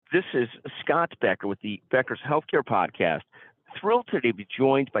This is Scott Becker with the Becker's Healthcare Podcast. Thrilled today to be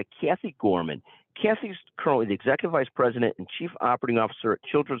joined by Kathy Gorman. Kathy's currently the Executive Vice President and Chief Operating Officer at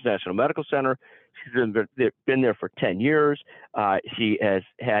Children's National Medical Center. She's been there for 10 years. She has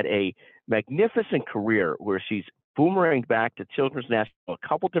had a magnificent career where she's boomeranged back to Children's National a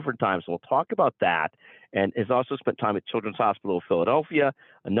couple different times, and we'll talk about that, and has also spent time at Children's Hospital of Philadelphia,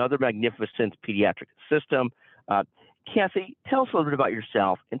 another magnificent pediatric system. Kathy, tell us a little bit about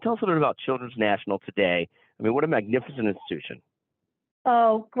yourself and tell us a little bit about Children's National today. I mean, what a magnificent institution.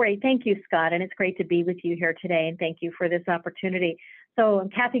 Oh, great. Thank you, Scott. And it's great to be with you here today. And thank you for this opportunity. So I'm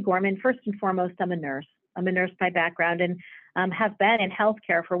Kathy Gorman. First and foremost, I'm a nurse. I'm a nurse by background and have been in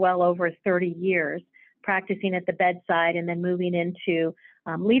healthcare for well over 30 years, practicing at the bedside and then moving into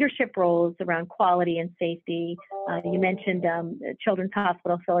leadership roles around quality and safety. You mentioned Children's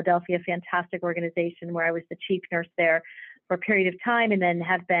Hospital of Philadelphia, a fantastic organization where I was the chief nurse there for a period of time, and then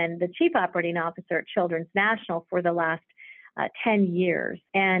have been the chief operating officer at Children's National for the last 10 years.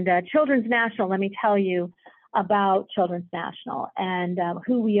 And Children's National, let me tell you about Children's National and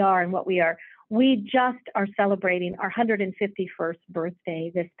who we are and what we are. We just are celebrating our 151st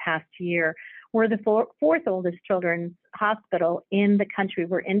birthday this past year. We're the fourth oldest children's hospital in the country.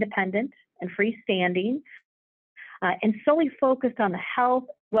 We're independent and freestanding and solely focused on the health,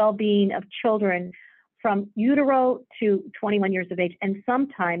 well-being of children from utero to 21 years of age and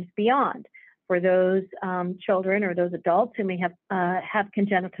sometimes beyond for those children or those adults who may have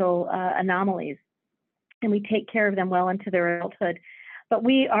congenital anomalies. And we take care of them well into their adulthood. But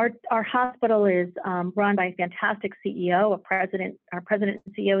our hospital is run by a fantastic CEO, our president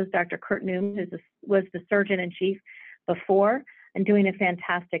and CEO is Dr. Kurt Newman, who was the surgeon in chief before and doing a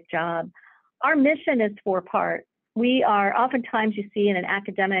fantastic job. Our mission is four-part. We are oftentimes you see in an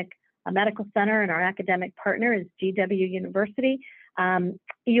academic medical center, and our academic partner is GW University.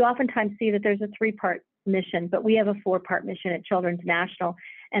 You oftentimes see that there's a three-part mission, but we have a four-part mission at Children's National,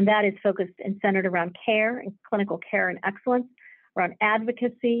 and that is focused and centered around care and clinical care and excellence, around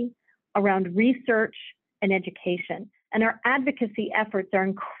advocacy, around research and education. And our advocacy efforts are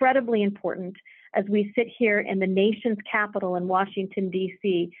incredibly important as we sit here in the nation's capital in Washington,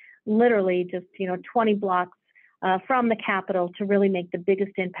 D.C., literally just 20 blocks from the Capitol to really make the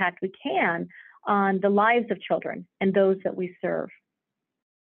biggest impact we can on the lives of children and those that we serve.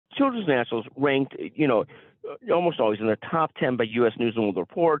 Children's National is ranked, almost always in the top 10 by U.S. News & World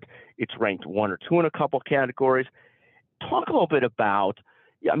Report. It's ranked 1 or 2 in a couple categories. Talk a little bit about,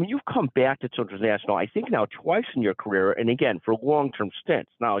 you've come back to Children's National, I think now twice in your career, and again, for long-term stints.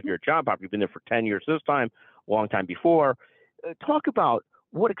 Not like you're a job hopper. You've been there for 10 years this time, a long time before. Talk about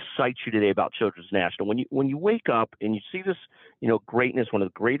what excites you today about Children's National. When you wake up and you see this, greatness, one of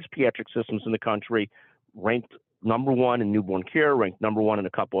the greatest pediatric systems in the country, ranked number 1 in newborn care, ranked number 1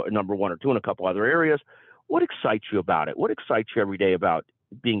 number 1 or 2 in a couple other areas. What excites you about it? What excites you every day about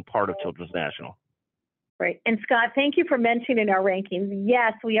being part of Children's National? Great. And Scott, thank you for mentioning our rankings.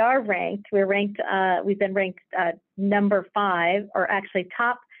 Yes, we are ranked. We've been ranked number 5, or actually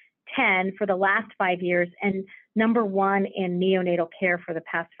top 10 for the last 5 years, and number 1 in neonatal care for the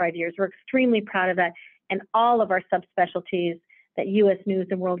past 5 years. We're extremely proud of that. And all of our subspecialties that U.S. News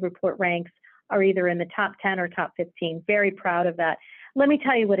 & World Report ranks are either in the top 10 or top 15. Very proud of that. Let me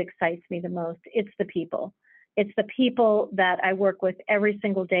tell you what excites me the most. It's the people. It's the people that I work with every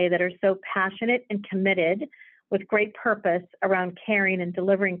single day that are so passionate and committed with great purpose around caring and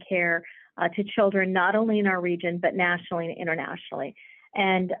delivering care to children, not only in our region, but nationally and internationally.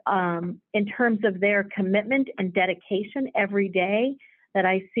 And in terms of their commitment and dedication every day that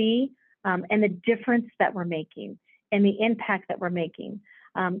I see, and the difference that we're making and the impact that we're making.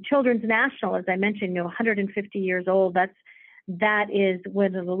 Children's National, as I mentioned, 150 years old, that is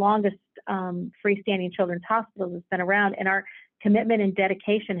one of the longest freestanding children's hospitals that's been around, and our commitment and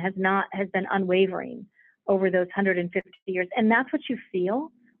dedication has been unwavering over those 150 years. And that's what you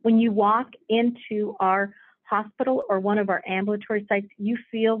feel when you walk into our hospital or one of our ambulatory sites. You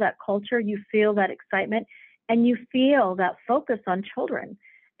feel that culture, you feel that excitement, and you feel that focus on children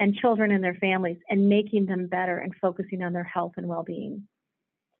and their families and making them better and focusing on their health and well-being.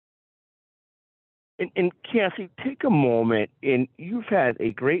 And Kathy, take a moment, and you've had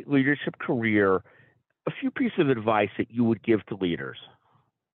a great leadership career. A few pieces of advice that you would give to leaders.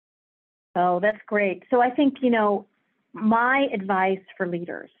 Oh, that's great. So I think, my advice for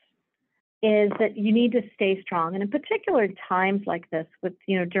leaders is that you need to stay strong. And in particular, times like this with,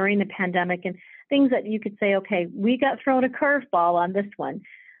 during the pandemic and things that you could say, okay, we got thrown a curveball on this one.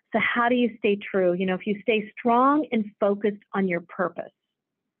 So how do you stay true? If you stay strong and focused on your purpose,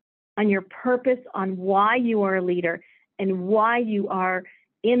 on why you are a leader and why you are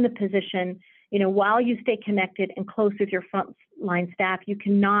in the position, while you stay connected and close with your frontline staff, you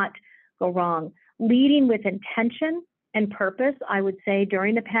cannot go wrong. Leading with intention and purpose, I would say,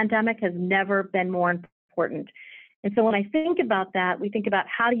 during the pandemic has never been more important. And so when I think about that, we think about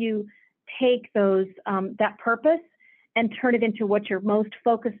how do you take those that purpose and turn it into what you're most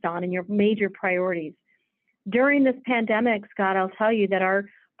focused on and your major priorities. During this pandemic, Scott, I'll tell you that our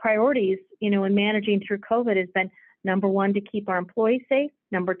priorities, in managing through COVID has been number one, to keep our employees safe,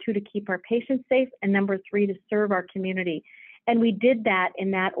 number two, to keep our patients safe, and number three, to serve our community. And we did that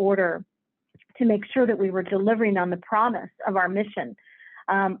in that order to make sure that we were delivering on the promise of our mission.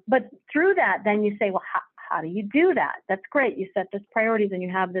 But through that, then you say, well, how do you do that? That's great. You set this priorities and you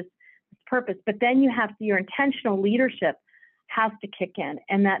have this purpose, but then you have your intentional leadership has to kick in.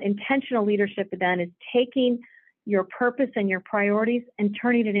 And that intentional leadership then is taking your purpose and your priorities and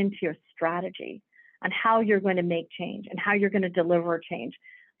turning it into your strategy on how you're going to make change and how you're going to deliver change.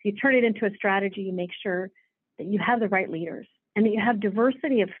 So you turn it into a strategy, you make sure that you have the right leaders and that you have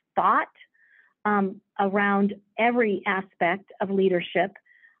diversity of thought around every aspect of leadership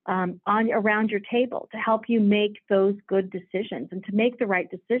around your table to help you make those good decisions and to make the right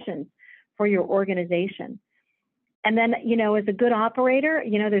decisions for your organization. And then, as a good operator,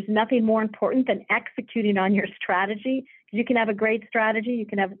 there's nothing more important than executing on your strategy. You can have a great strategy, you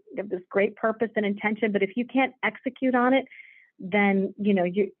can have this great purpose and intention, but if you can't execute on it, then,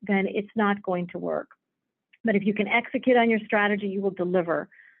 then it's not going to work. But if you can execute on your strategy, you will deliver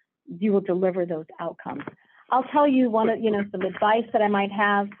those outcomes. I'll tell you some advice that I might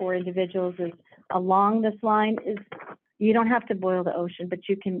have for individuals is along this line is you don't have to boil the ocean, but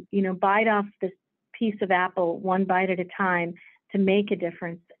you can, bite off this piece of apple one bite at a time to make a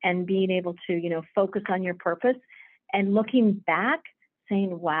difference and being able to, focus on your purpose and looking back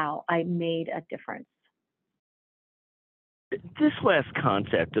saying, wow, I made a difference. This last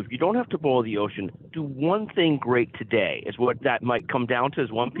concept of you don't have to boil the ocean, do one thing great today is what that might come down to as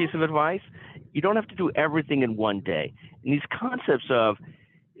one piece of advice. You don't have to do everything in one day. And these concepts of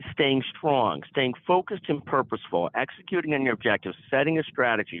staying strong, staying focused and purposeful, executing on your objectives, setting a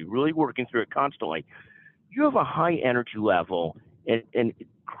strategy, really working through it constantly. You have a high energy level and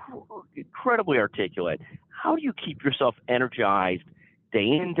incredibly articulate. How do you keep yourself energized day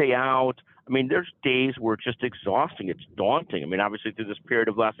in, day out? I mean, there's days where it's just exhausting. It's daunting. I mean, obviously through this period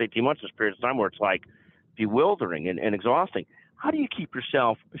of the last 18 months, this period of time where it's like bewildering and exhausting. How do you keep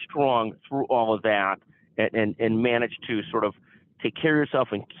yourself strong through all of that and manage to sort of take care of yourself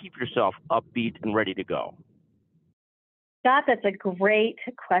and keep yourself upbeat and ready to go? Scott, that's a great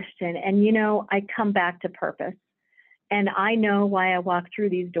question. And, I come back to purpose. And I know why I walk through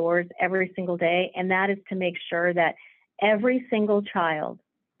these doors every single day, and that is to make sure that every single child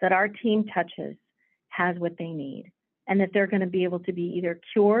that our team touches has what they need, and that they're going to be able to be either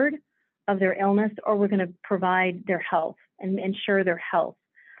cured of their illness or we're going to provide their health and ensure their health.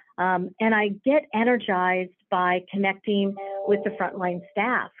 And I get energized by connecting with the frontline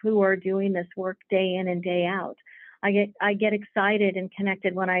staff who are doing this work day in and day out. I get excited and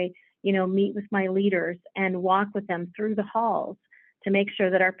connected when I meet with my leaders and walk with them through the halls to make sure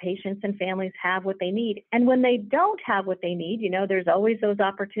that our patients and families have what they need. And when they don't have what they need, there's always those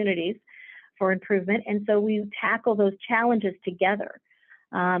opportunities for improvement. And so we tackle those challenges together,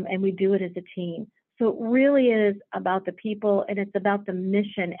 and we do it as a team. So it really is about the people, and it's about the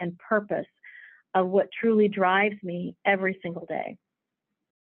mission and purpose of what truly drives me every single day.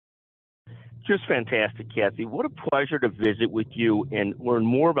 Just fantastic, Kathy. What a pleasure to visit with you and learn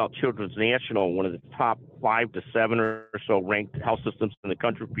more about Children's National, one of the top 5 to 7 or so ranked health systems in the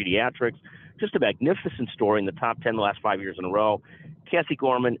country for pediatrics. Just a magnificent story in the top 10 the last 5 years in a row. Kathy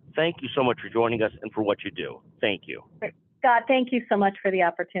Gorman, thank you so much for joining us and for what you do. Thank you. Scott, thank you so much for the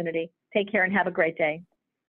opportunity. Take care and have a great day.